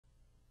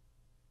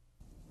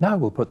Now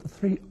we'll put the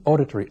three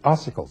auditory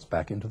ossicles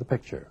back into the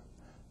picture.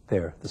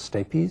 They're the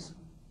stapes,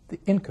 the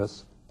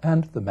incus,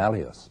 and the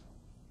malleus.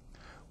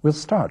 We'll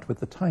start with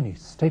the tiny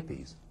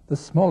stapes, the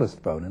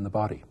smallest bone in the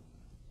body.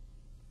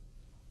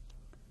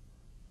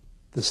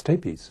 The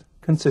stapes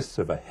consists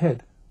of a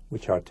head,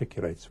 which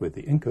articulates with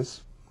the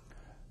incus,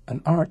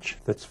 an arch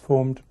that's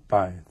formed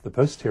by the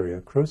posterior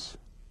crus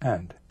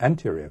and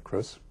anterior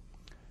crus,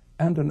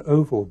 and an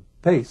oval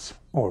base,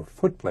 or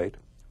footplate,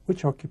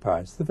 which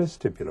occupies the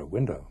vestibular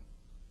window.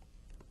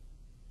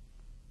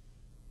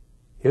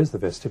 Here's the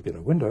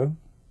vestibular window.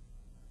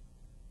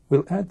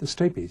 We'll add the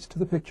stapes to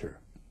the picture.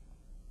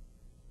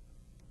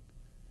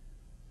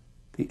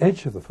 The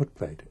edge of the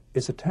footplate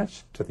is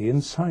attached to the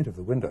inside of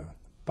the window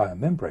by a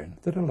membrane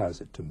that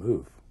allows it to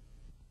move.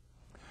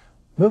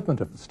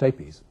 Movement of the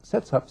stapes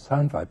sets up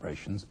sound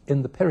vibrations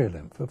in the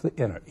perilymph of the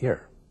inner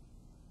ear.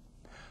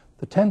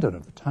 The tendon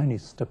of the tiny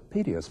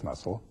stapedius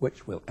muscle,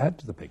 which we'll add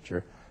to the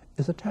picture,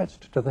 is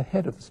attached to the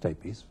head of the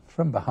stapes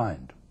from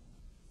behind.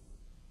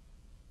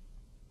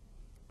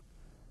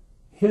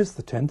 Here's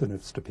the tendon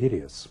of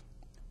stapedius.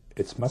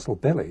 Its muscle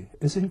belly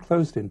is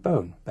enclosed in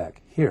bone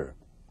back here.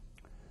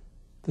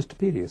 The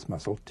stapedius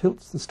muscle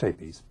tilts the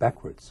stapes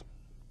backwards.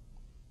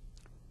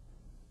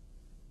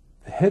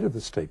 The head of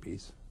the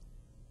stapes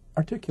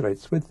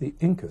articulates with the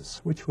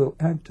incus, which we'll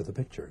add to the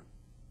picture.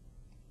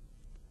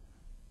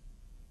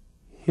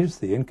 Here's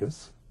the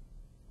incus.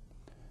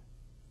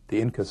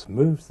 The incus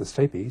moves the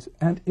stapes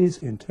and is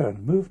in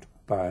turn moved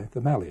by the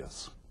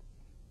malleus.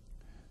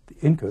 The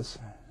incus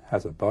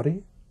has a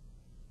body,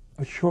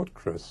 a short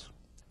crus,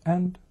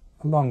 and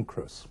a long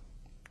crus.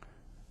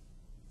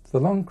 The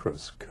long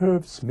crus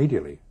curves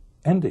medially,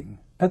 ending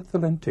at the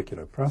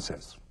lenticular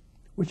process,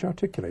 which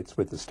articulates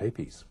with the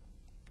stapes.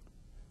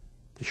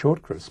 The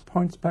short crus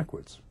points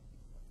backwards.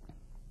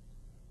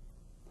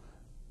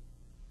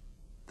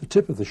 The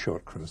tip of the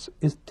short crus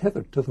is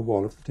tethered to the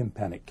wall of the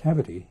tympanic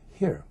cavity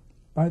here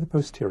by the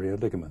posterior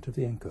ligament of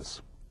the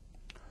incus.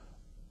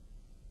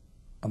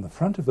 On the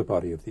front of the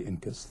body of the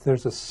incus,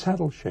 there's a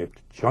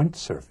saddle-shaped joint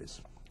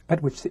surface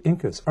at which the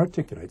incus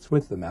articulates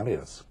with the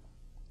malleus.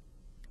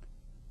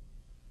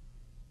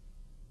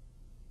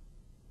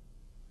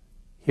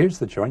 Here's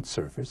the joint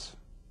surface.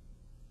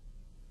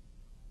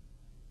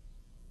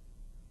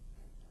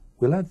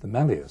 We'll add the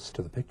malleus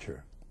to the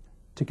picture,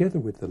 together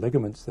with the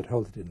ligaments that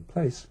hold it in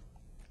place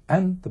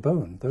and the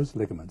bone those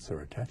ligaments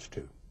are attached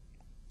to.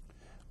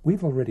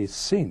 We've already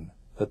seen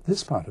that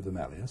this part of the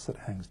malleus that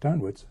hangs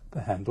downwards,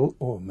 the handle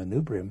or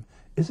manubrium,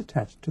 is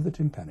attached to the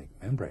tympanic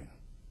membrane.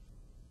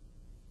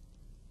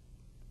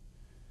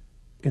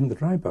 In the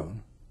dry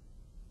bone,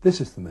 this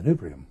is the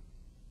manubrium.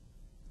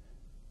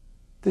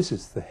 This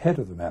is the head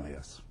of the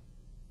malleus.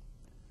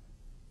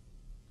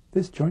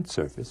 This joint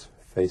surface,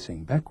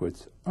 facing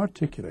backwards,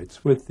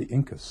 articulates with the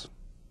incus.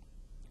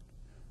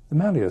 The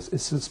malleus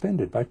is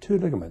suspended by two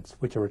ligaments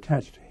which are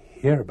attached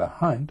here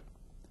behind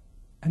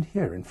and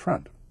here in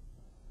front.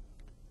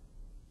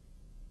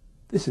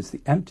 This is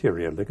the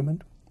anterior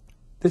ligament.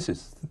 This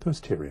is the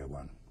posterior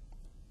one.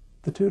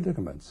 The two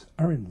ligaments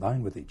are in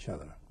line with each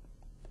other.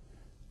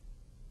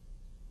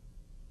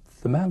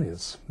 The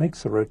malleus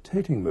makes a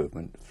rotating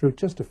movement through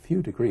just a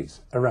few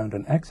degrees around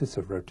an axis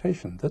of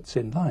rotation that's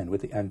in line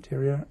with the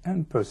anterior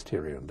and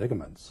posterior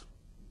ligaments.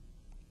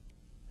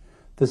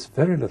 There's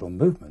very little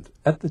movement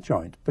at the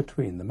joint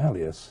between the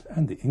malleus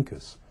and the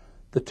incus.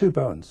 The two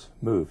bones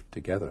move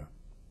together.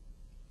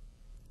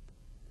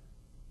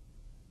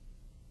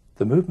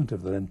 The movement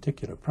of the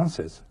lenticular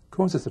process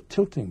causes a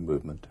tilting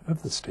movement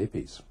of the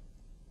stapes.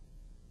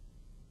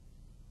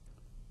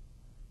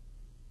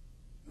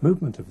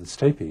 Movement of the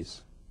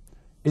stapes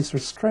is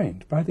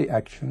restrained by the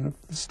action of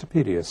the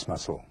stapedius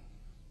muscle.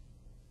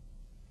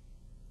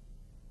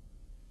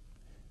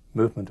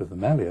 Movement of the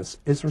malleus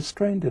is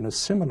restrained in a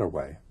similar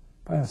way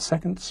by a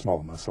second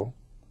small muscle,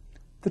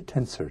 the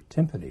tensor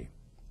tympani.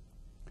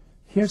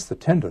 Here's the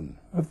tendon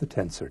of the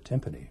tensor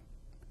tympani.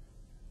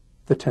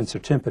 The tensor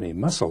tympani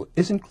muscle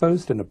is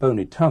enclosed in a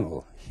bony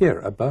tunnel here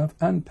above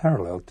and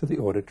parallel to the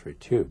auditory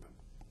tube.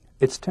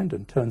 Its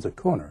tendon turns a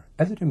corner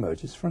as it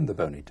emerges from the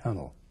bony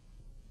tunnel.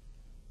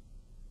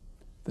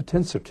 The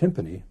tensor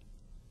tympani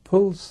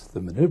pulls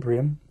the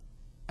manubrium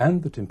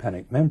and the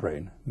tympanic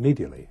membrane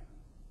medially.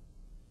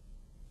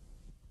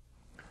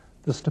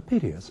 The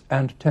stapedius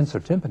and tensor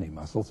tympani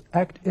muscles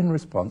act in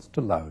response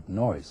to loud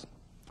noise.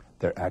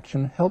 Their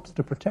action helps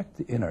to protect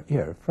the inner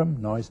ear from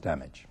noise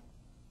damage.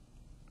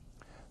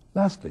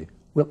 Lastly,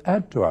 we'll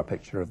add to our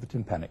picture of the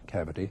tympanic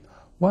cavity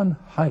one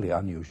highly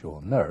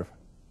unusual nerve,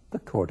 the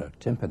chorda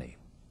tympani.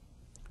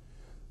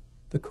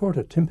 The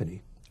chorda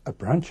tympani, a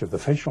branch of the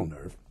facial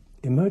nerve,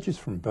 emerges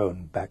from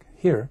bone back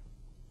here,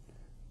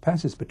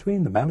 passes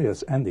between the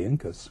malleus and the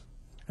incus,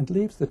 and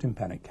leaves the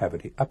tympanic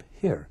cavity up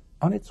here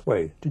on its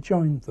way to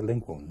join the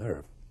lingual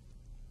nerve.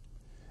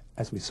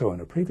 As we saw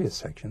in a previous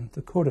section,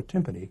 the chorda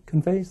tympani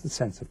conveys the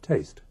sense of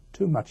taste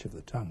to much of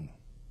the tongue.